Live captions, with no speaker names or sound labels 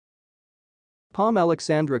Pom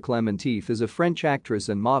Alexandra Klementieff is a French actress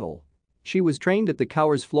and model. She was trained at the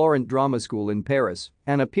Cours Florent drama school in Paris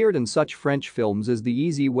and appeared in such French films as The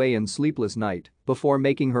Easy Way and Sleepless Night before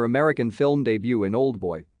making her American film debut in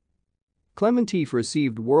Oldboy. Klementieff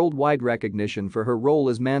received worldwide recognition for her role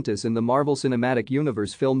as Mantis in the Marvel Cinematic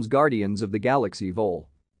Universe films Guardians of the Galaxy Vol.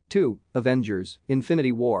 2, Avengers: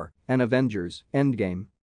 Infinity War, and Avengers: Endgame.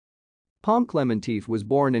 Pom Klementieff was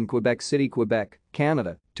born in Quebec City, Quebec,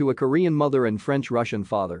 Canada, to a Korean mother and French-Russian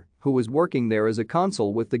father who was working there as a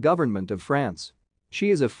consul with the government of France.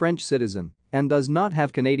 She is a French citizen and does not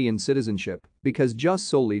have Canadian citizenship because jus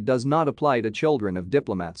soli does not apply to children of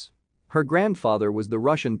diplomats. Her grandfather was the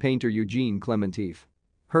Russian painter Eugene Klementieff.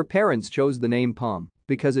 Her parents chose the name Pom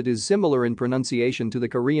because it is similar in pronunciation to the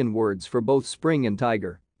Korean words for both spring and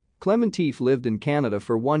tiger. Klementieff lived in Canada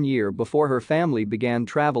for 1 year before her family began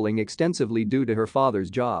traveling extensively due to her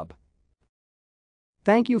father's job.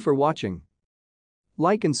 Thank you for watching.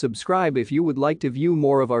 Like and subscribe if you would like to view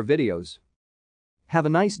more of our videos. Have a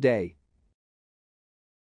nice day.